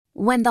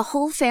When the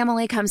whole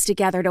family comes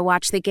together to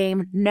watch the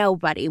game,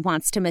 nobody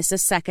wants to miss a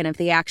second of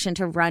the action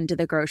to run to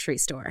the grocery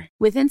store.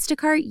 With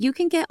Instacart, you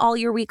can get all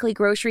your weekly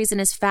groceries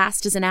in as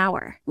fast as an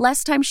hour.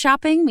 Less time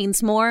shopping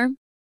means more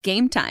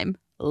game time.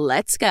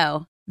 Let's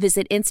go.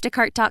 Visit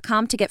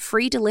instacart.com to get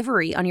free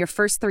delivery on your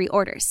first 3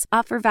 orders.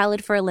 Offer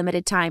valid for a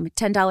limited time.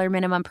 $10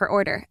 minimum per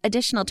order.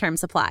 Additional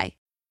terms apply.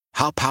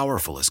 How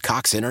powerful is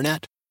Cox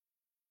Internet?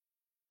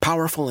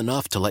 Powerful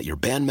enough to let your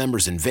band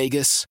members in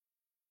Vegas,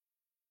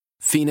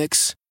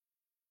 Phoenix,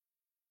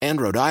 and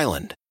Rhode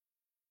Island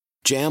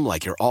jam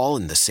like you're all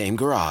in the same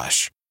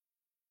garage.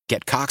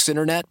 Get Cox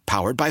Internet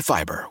powered by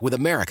fiber with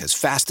America's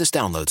fastest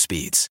download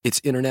speeds.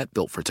 It's internet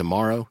built for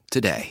tomorrow,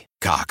 today.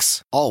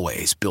 Cox,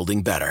 always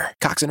building better.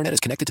 Cox Internet is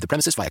connected to the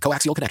premises via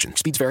coaxial connection.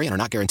 Speeds vary and are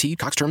not guaranteed.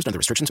 Cox terms and other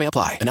restrictions may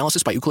apply.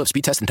 Analysis by Ookla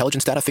Speed Test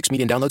Intelligence Data. Fixed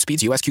median download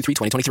speeds. US Q3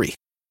 2023.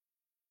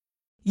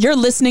 You're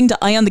listening to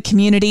Eye on the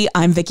Community.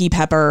 I'm Vicki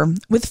Pepper.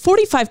 With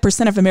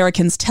 45% of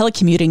Americans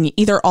telecommuting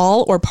either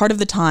all or part of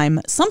the time,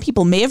 some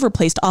people may have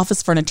replaced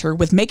office furniture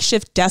with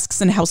makeshift desks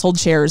and household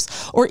chairs,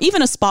 or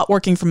even a spot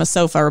working from a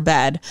sofa or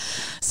bed.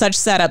 Such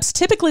setups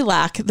typically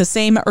lack the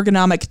same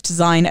ergonomic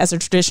design as a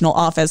traditional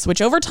office, which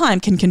over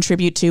time can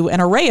contribute to an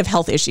array of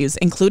health issues,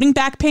 including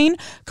back pain,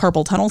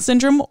 carpal tunnel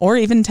syndrome, or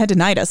even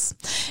tendinitis.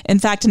 In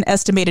fact, an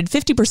estimated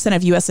 50%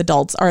 of U.S.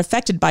 adults are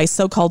affected by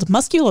so-called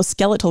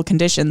musculoskeletal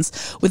conditions,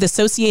 with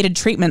associated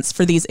treatments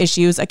for these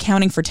issues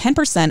accounting for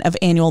 10% of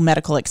annual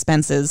medical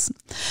expenses.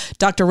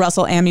 Dr.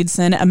 Russell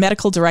Amundson, a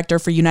medical director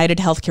for United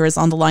Healthcare, is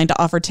on the line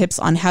to offer tips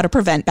on how to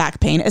prevent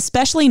back pain,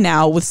 especially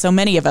now with so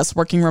many of us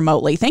working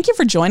remotely. Thank you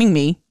for joining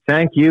me.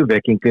 Thank you,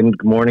 Vicki.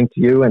 Good morning to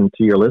you and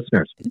to your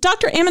listeners.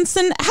 Dr.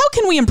 Amundson, how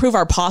can we improve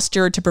our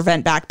posture to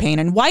prevent back pain,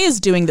 and why is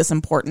doing this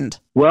important?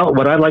 Well,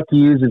 what I'd like to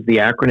use is the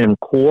acronym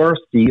CORE,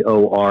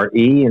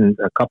 C-O-R-E, and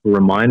a couple of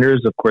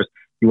reminders. Of course,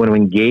 you want to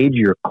engage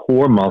your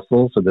core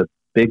muscles, so the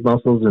big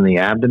muscles in the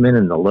abdomen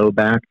and the low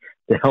back,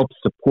 to help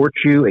support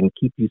you and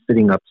keep you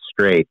sitting up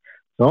straight.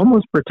 So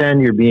almost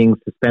pretend you're being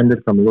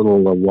suspended from a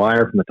little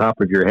wire from the top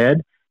of your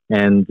head,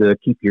 and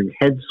keep your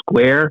head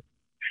square,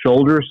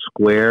 shoulders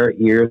square,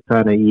 ears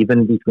kind of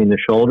even between the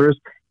shoulders.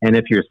 And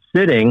if you're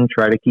sitting,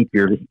 try to keep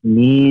your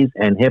knees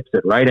and hips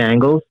at right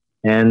angles.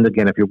 And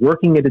again, if you're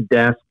working at a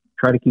desk,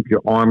 try to keep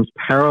your arms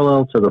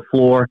parallel to the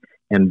floor.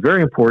 And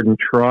very important,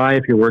 try,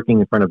 if you're working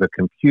in front of a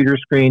computer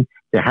screen,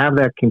 to have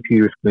that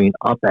computer screen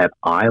up at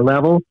eye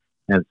level,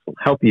 and it'll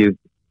help you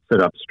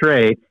sit up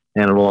straight,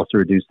 and it'll also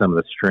reduce some of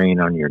the strain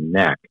on your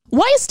neck.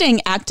 Why is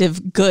staying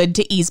active good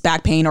to ease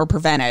back pain or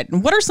prevent it?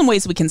 And what are some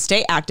ways we can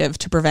stay active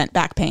to prevent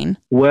back pain?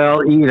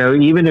 Well,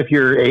 even if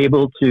you're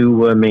able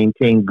to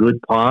maintain good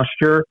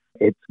posture,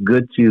 it's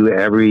good to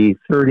every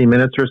 30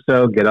 minutes or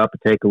so get up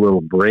and take a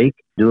little break,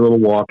 do a little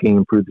walking,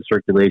 improve the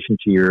circulation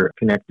to your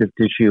connective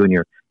tissue and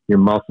your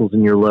muscles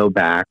in your low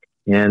back.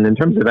 And in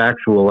terms of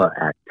actual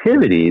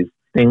activities,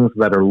 things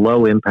that are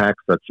low impact,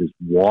 such as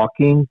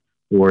walking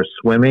or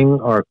swimming,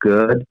 are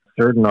good.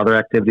 Certain other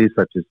activities,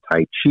 such as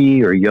Tai Chi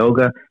or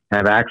yoga,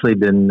 have actually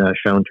been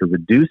shown to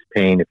reduce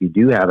pain if you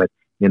do have it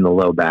in the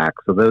low back.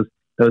 So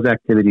those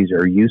activities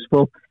are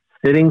useful.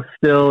 Sitting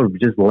still, or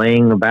just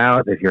laying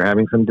about, if you're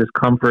having some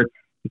discomfort,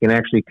 it can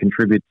actually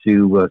contribute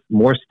to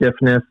more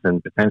stiffness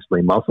and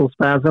potentially muscle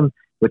spasm,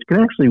 which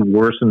can actually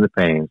worsen the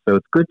pain. So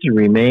it's good to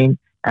remain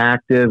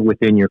active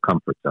within your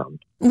comfort zone.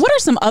 What are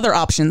some other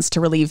options to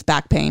relieve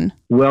back pain?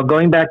 Well,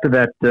 going back to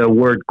that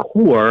word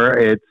core,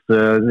 it's,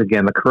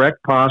 again, the correct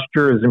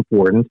posture is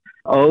important.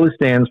 O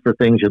stands for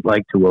things you'd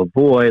like to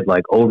avoid,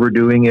 like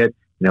overdoing it,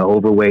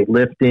 overweight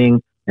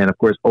lifting, and of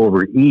course,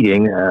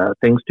 overeating,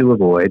 things to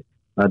avoid.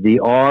 The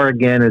R,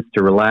 again, is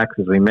to relax,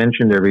 as we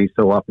mentioned, every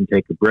so often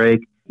take a break.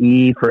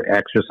 E for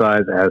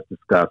exercise, as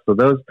discussed. So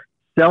those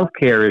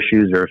self-care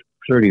issues are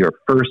sort of your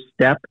first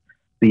step.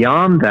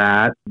 Beyond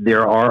that,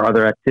 there are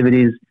other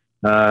activities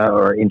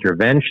or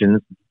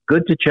interventions.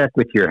 Good to check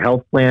with your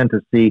health plan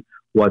to see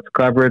what's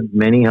covered.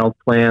 Many health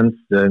plans,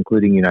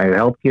 including United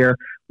Healthcare,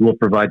 will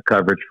provide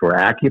coverage for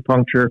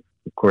acupuncture,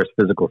 of course,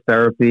 physical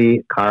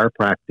therapy,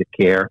 chiropractic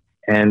care.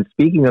 And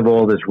speaking of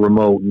all this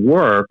remote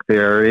work,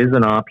 there is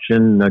an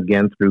option,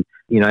 again, through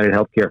United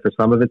Healthcare for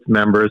some of its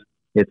members.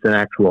 It's an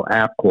actual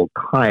app called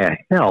Kaya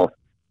Health.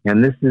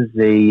 And this is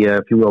a,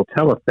 if you will,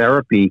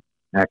 teletherapy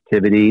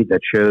activity that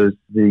shows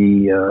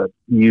the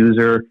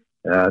user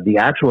the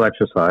actual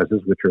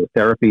exercises, which are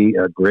therapy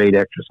grade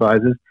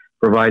exercises,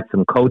 provide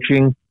some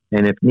coaching,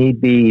 and if need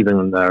be,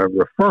 even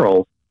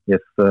referrals if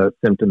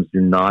symptoms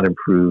do not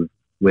improve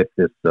with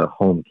this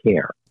home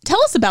care.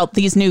 Tell us about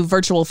these new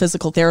virtual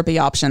physical therapy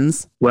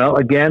options. Well,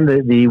 again,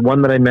 the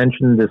one that I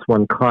mentioned, this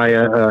one,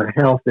 Kaya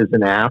Health, is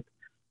an app,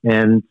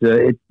 and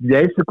it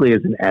basically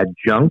is an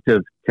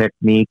adjunctive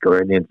technique, or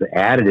it's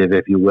additive,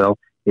 if you will.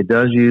 It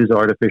does use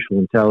artificial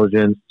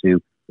intelligence to,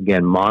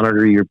 again,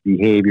 monitor your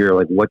behavior,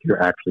 like what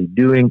you're actually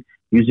doing.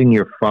 Using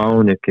your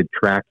phone, it could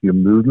track your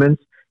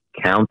movements,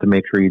 count to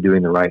make sure you're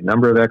doing the right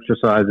number of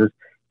exercises.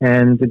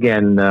 And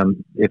again,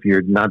 if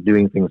you're not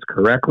doing things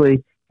correctly,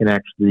 it can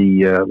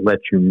actually let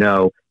you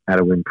know how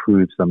to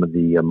improve some of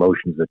the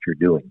motions that you're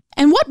doing.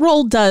 And what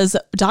role does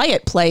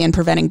diet play in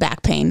preventing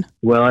back pain?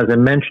 Well, as I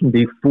mentioned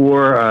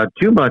before,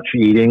 too much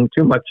eating,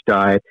 too much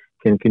diet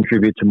can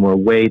contribute to more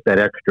weight. That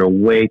extra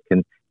weight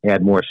can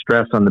add more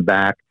stress on the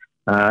back.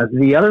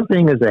 The other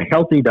thing is a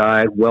healthy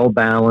diet,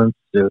 well-balanced,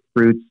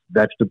 fruits,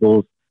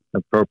 vegetables,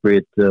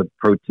 appropriate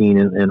protein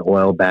and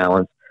oil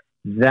balance.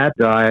 That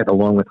diet,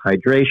 along with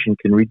hydration,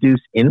 can reduce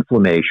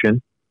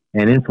inflammation,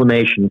 and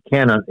inflammation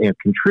can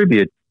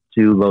contribute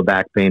to low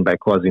back pain by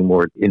causing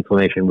more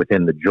inflammation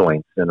within the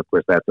joints. And of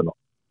course, that's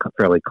a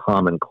fairly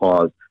common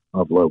cause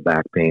of low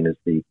back pain, is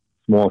the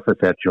small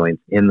facet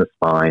joints in the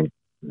spine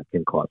that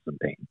can cause some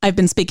pain. I've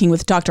been speaking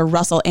with Dr.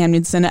 Russell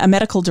Amundson, a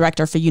medical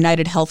director for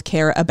United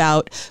Healthcare,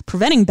 about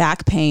preventing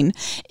back pain.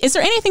 Is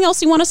there anything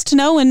else you want us to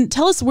know? And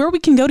tell us where we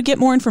can go to get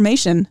more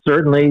information.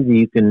 Certainly,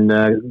 you can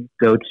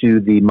go to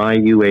the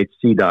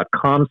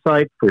myuhc.com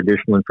site for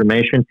additional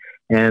information,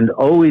 and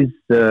always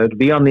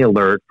be on the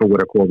alert for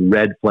what are called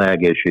red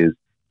flag issues.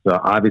 So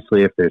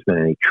obviously, if there's been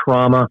any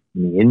trauma,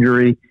 any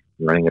injury,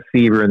 running a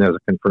fever, and there's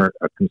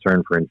a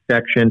concern for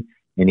infection,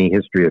 any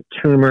history of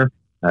tumor,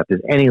 if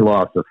there's any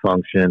loss of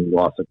function,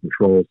 loss of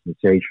control,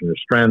 sensation, or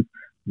strength,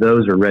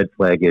 those are red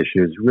flag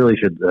issues. Really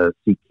should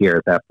seek care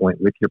at that point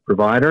with your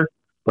provider.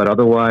 But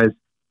otherwise,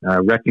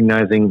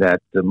 recognizing that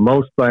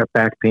most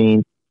back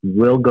pain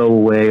will go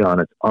away on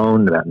its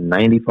own about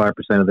 95%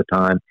 of the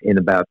time in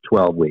about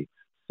 12 weeks.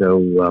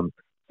 So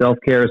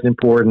self-care is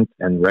important,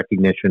 and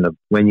recognition of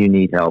when you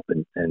need help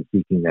and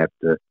seeking that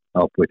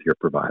help with your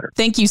provider.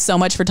 Thank you so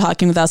much for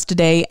talking with us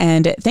today,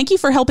 and thank you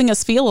for helping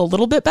us feel a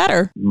little bit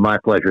better. My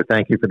pleasure.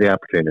 Thank you for the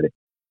opportunity.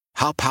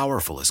 How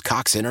powerful is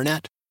Cox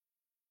Internet?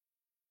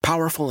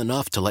 Powerful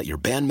enough to let your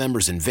band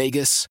members in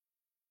Vegas,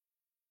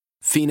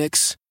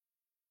 Phoenix,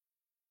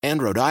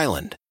 and Rhode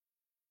Island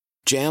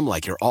jam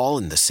like you're all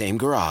in the same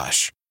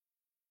garage.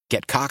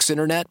 Get Cox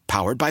Internet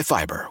powered by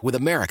fiber with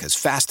America's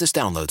fastest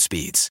download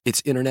speeds.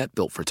 It's internet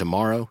built for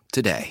tomorrow,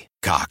 today.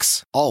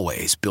 Cox,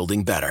 always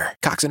building better.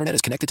 Cox Internet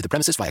is connected to the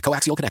premises via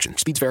coaxial connection.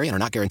 Speeds vary and are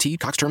not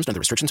guaranteed. Cox terms and other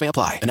restrictions may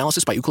apply.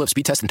 Analysis by Ookla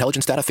Speed Test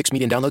Intelligence Data. Fixed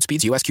median download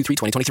speeds. US Q3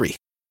 2023.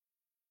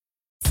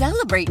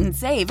 Celebrate and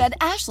save at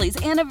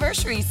Ashley's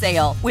Anniversary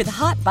Sale. With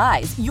Hot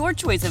Buys, your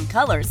choice of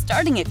colors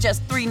starting at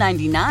just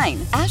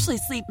 $3.99. Ashley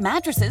Sleep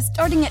mattresses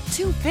starting at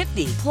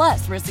 $2.50.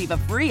 Plus, receive a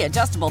free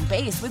adjustable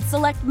base with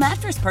select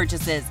mattress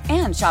purchases.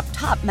 And shop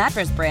top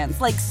mattress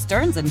brands like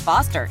Stearns &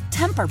 Foster,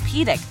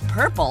 Tempur-Pedic,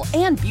 Purple,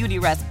 and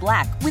Beautyrest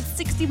Black with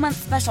 60-month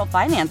special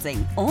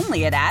financing.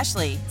 Only at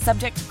Ashley.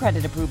 Subject to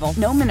credit approval.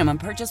 No minimum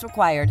purchase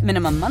required.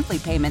 Minimum monthly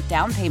payment,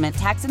 down payment,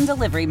 tax, and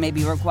delivery may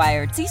be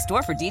required. See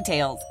store for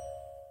details.